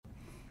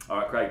All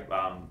right, Craig,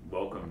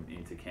 welcome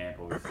into camp.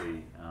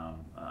 Obviously,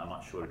 a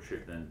much shorter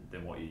trip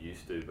than what you're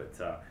used to, but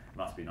it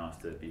must be nice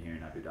to be here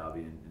in Abu Dhabi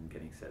and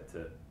getting set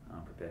to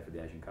prepare for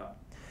the Asian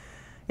Cup.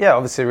 Yeah,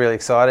 obviously really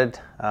excited.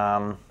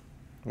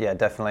 Yeah,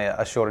 definitely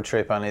a shorter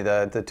trip, only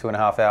the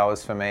 2.5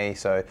 hours for me,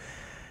 so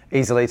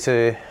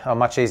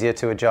much easier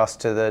to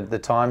adjust to the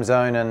time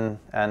zone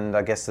and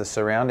I guess the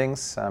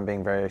surroundings,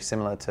 being very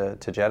similar to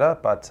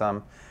Jeddah. But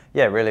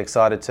yeah, really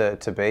excited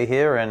to be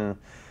here and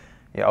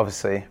yeah,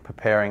 obviously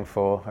preparing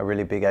for a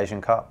really big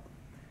Asian Cup.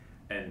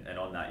 And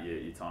on that,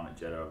 your time at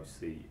Jeddah,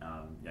 obviously,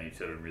 you've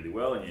settled in really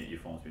well and your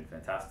form's been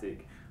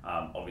fantastic.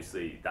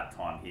 Obviously, that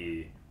time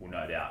here will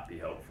no doubt be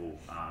helpful,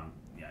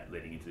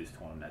 leading into this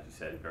tournament, as you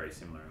said, a very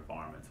similar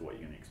environment to what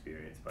you're going to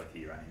experience both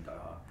here and in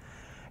Doha.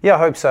 Yeah, I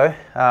hope so.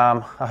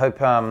 I hope,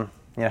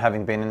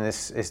 having been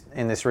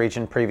in this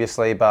region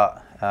previously,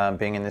 but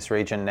being in this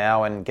region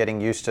now and getting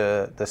used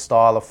to the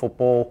style of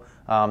football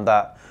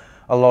that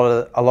a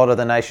lot of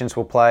the nations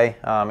will play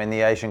in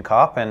the Asian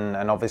Cup,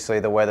 and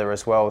obviously the weather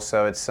as well.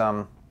 So it's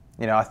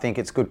I think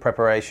it's good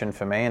preparation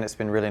for me, and it's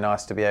been really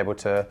nice to be able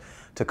to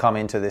come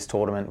into this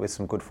tournament with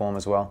some good form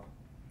as well.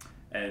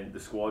 And the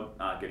squad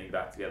getting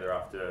back together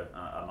after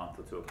a month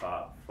or two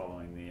apart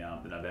following the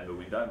November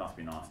window, it must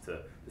be nice to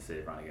see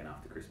everyone again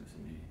after Christmas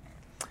and New Year.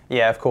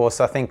 Yeah, of course.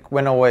 I think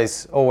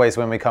always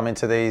when we come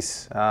into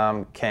these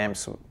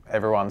camps,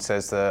 everyone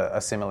says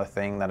a similar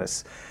thing, that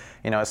it's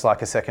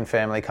like a second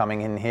family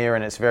coming in here,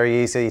 and it's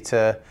very easy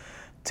to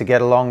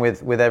get along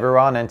with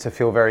everyone and to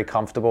feel very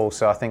comfortable.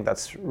 So I think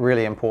that's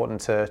really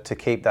important to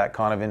keep that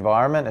kind of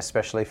environment,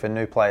 especially for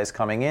new players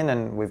coming in,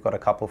 and we've got a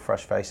couple of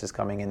fresh faces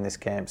coming in this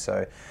camp.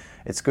 So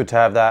it's good to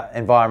have that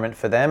environment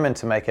for them and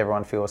to make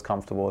everyone feel as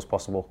comfortable as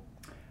possible.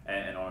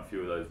 And on a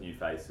few of those new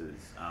faces,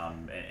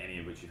 any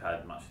of which you've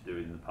had much to do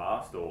with in the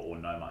past or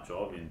know much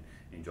of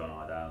in John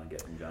Iredale and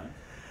Gethin Jones?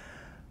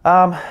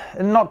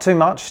 Not too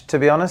much, to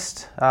be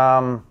honest,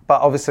 but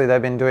obviously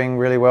they've been doing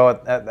really well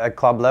at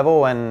club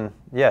level, and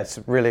yeah, it's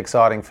really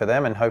exciting for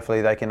them, and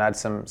hopefully they can add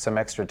some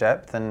extra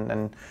depth,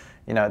 and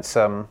it's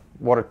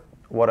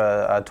what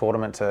a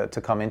tournament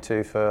to come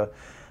into for,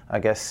 I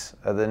guess,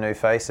 the new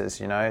faces.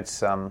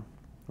 It's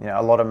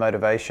a lot of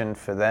motivation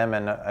for them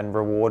and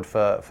reward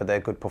for their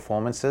good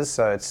performances.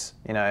 So it's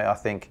I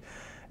think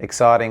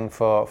exciting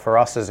for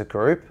us as a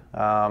group,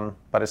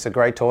 but it's a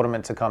great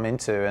tournament to come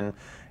into, and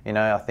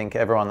I think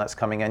everyone that's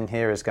coming in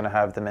here is going to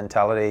have the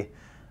mentality,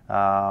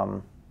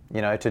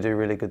 to do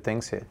really good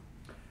things here.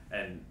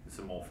 And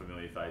some more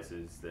familiar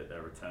faces that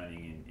are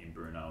returning in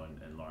Bruno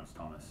and Lawrence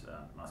Thomas.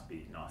 Must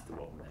be nice to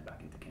welcome them back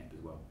into camp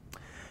as well.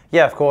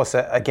 Yeah, of course.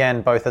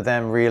 Again, both of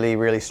them really,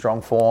 really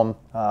strong form,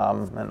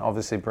 and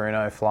obviously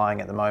Bruno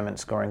flying at the moment,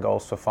 scoring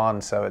goals for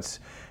fun. So it's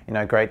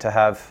great to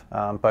have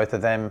both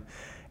of them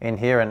in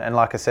here, and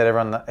like I said,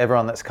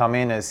 everyone that's come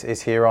in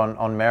is here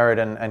on merit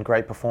and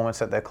great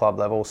performance at their club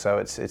level. So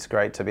it's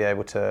great to be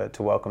able to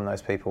welcome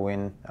those people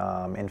in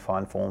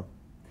fine form.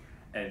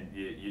 And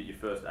your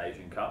first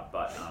Asian Cup,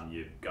 but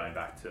you're going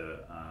back to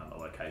a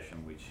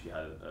location which you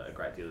had a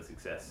great deal of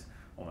success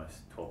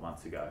almost 12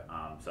 months ago.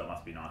 So it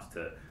must be nice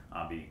to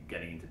be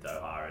getting into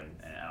Doha and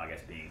I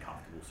guess being in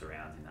comfortable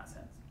surrounds in that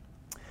sense.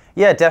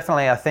 Yeah,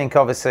 definitely. I think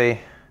obviously,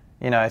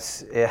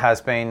 it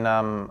has been,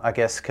 I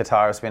guess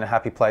Qatar has been a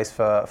happy place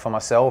for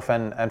myself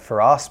and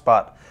for us,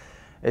 but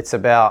it's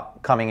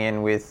about coming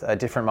in with a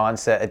different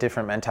mindset, a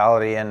different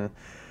mentality, and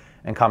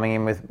coming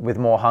in with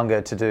more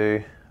hunger to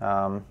do,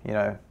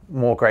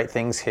 more great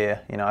things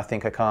here. I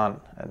think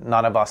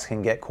none of us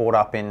can get caught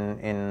up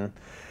in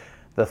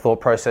the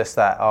thought process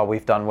that,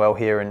 we've done well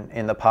here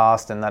in the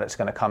past and that it's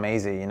going to come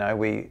easy.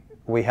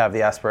 We have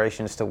the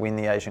aspirations to win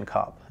the Asian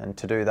Cup, and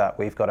to do that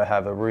we've got to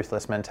have a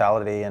ruthless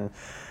mentality and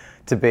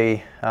to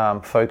be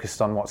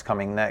focused on what's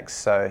coming next.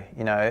 So,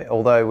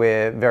 although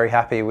we're very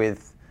happy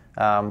with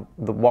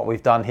what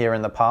we've done here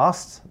in the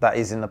past, that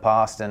is in the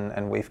past,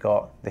 and we've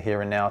got the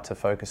here and now to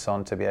focus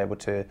on to be able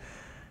to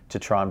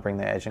try and bring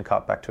the Asian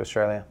Cup back to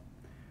Australia.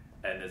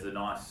 And there's a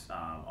nice,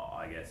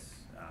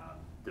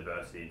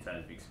 diversity in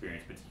terms of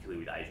experience, particularly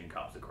with Asian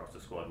Cups across the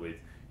squad, with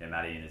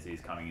Matty and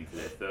Aziz coming into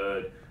their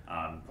third,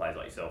 players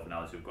like yourself and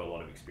others who've got a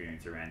lot of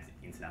experience around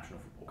international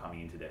football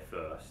coming into their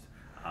first.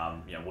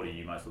 What are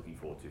you most looking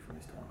forward to from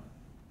this tournament?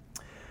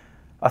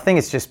 I think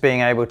it's just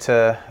being able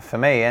to, for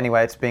me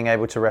anyway, it's being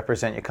able to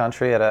represent your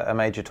country at a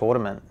major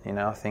tournament.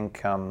 I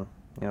think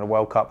the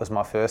World Cup was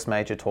my first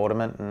major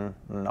tournament,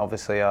 and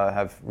obviously I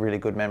have really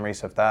good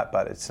memories of that,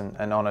 but it's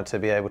an honour to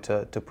be able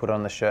to put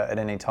on the shirt at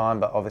any time,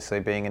 but obviously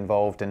being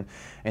involved in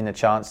the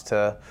chance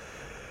to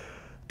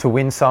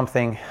win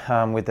something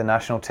with the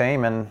national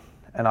team,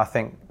 and I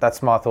think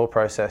that's my thought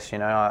process.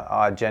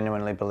 I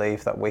genuinely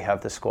believe that we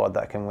have the squad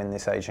that can win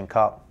this Asian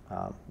Cup.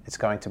 It's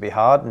going to be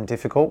hard and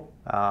difficult,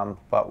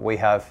 but we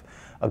have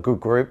a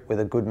good group with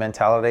a good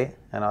mentality,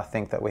 and I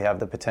think that we have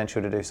the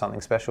potential to do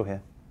something special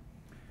here.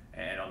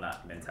 And on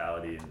that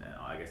mentality and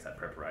I guess that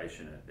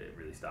preparation, it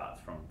really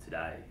starts from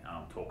today.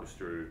 Talk us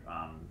through,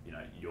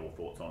 your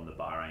thoughts on the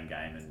Bahrain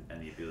game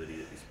and the ability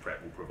that this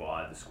prep will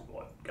provide the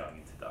squad going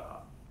into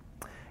Doha.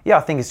 Yeah,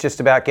 I think it's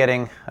just about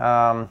getting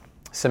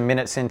some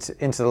minutes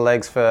into the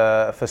legs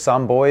for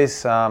some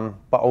boys,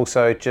 but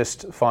also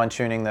just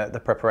fine-tuning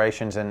the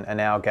preparations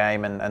and our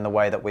game and the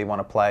way that we want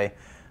to play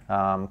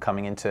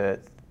coming into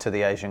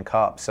the Asian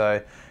Cup.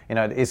 So,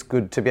 it is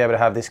good to be able to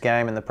have this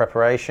game and the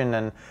preparation,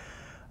 and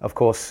of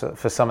course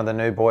for some of the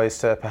new boys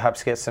to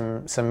perhaps get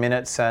some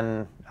minutes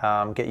and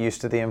get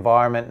used to the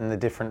environment and the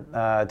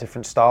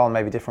different style and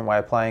maybe different way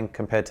of playing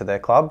compared to their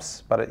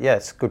clubs. But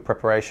it's good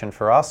preparation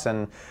for us,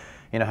 and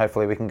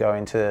hopefully we can go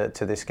into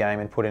this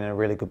game and put in a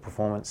really good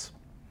performance.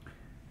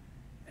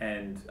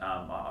 And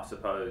I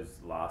suppose,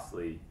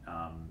 lastly,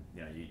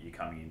 you're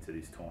coming into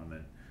this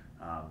tournament,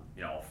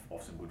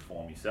 off some good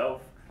form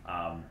yourself.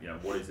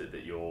 What is it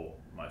that you're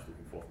most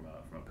looking for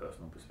from a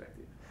personal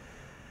perspective?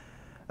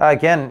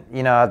 Again,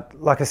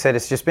 like I said,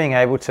 it's just being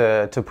able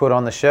to put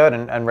on the shirt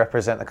and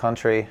represent the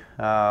country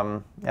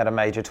at a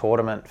major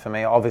tournament for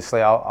me.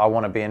 Obviously, I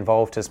want to be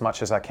involved as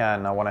much as I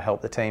can. I want to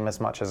help the team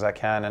as much as I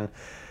can, and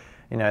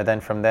then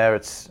from there,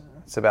 it's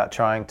about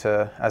trying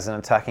to, as an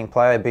attacking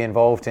player, be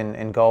involved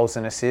in goals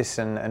and assists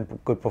and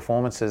good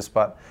performances.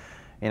 But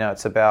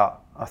it's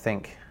about, I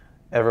think,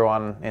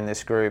 everyone in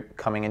this group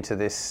coming into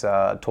this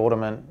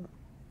tournament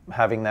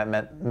having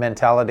that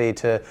mentality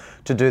to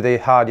do the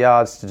hard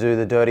yards, to do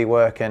the dirty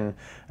work, and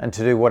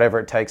to do whatever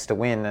it takes to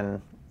win.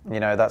 And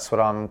that's what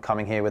I'm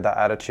coming here with, that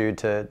attitude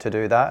to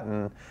do that.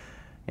 And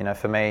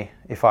for me,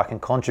 if I can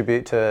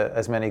contribute to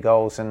as many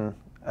goals and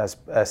as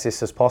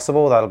assists as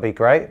possible, that'll be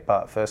great.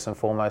 But first and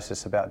foremost,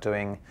 it's about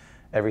doing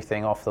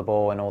everything off the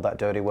ball and all that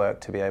dirty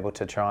work to be able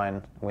to try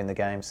and win the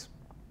games.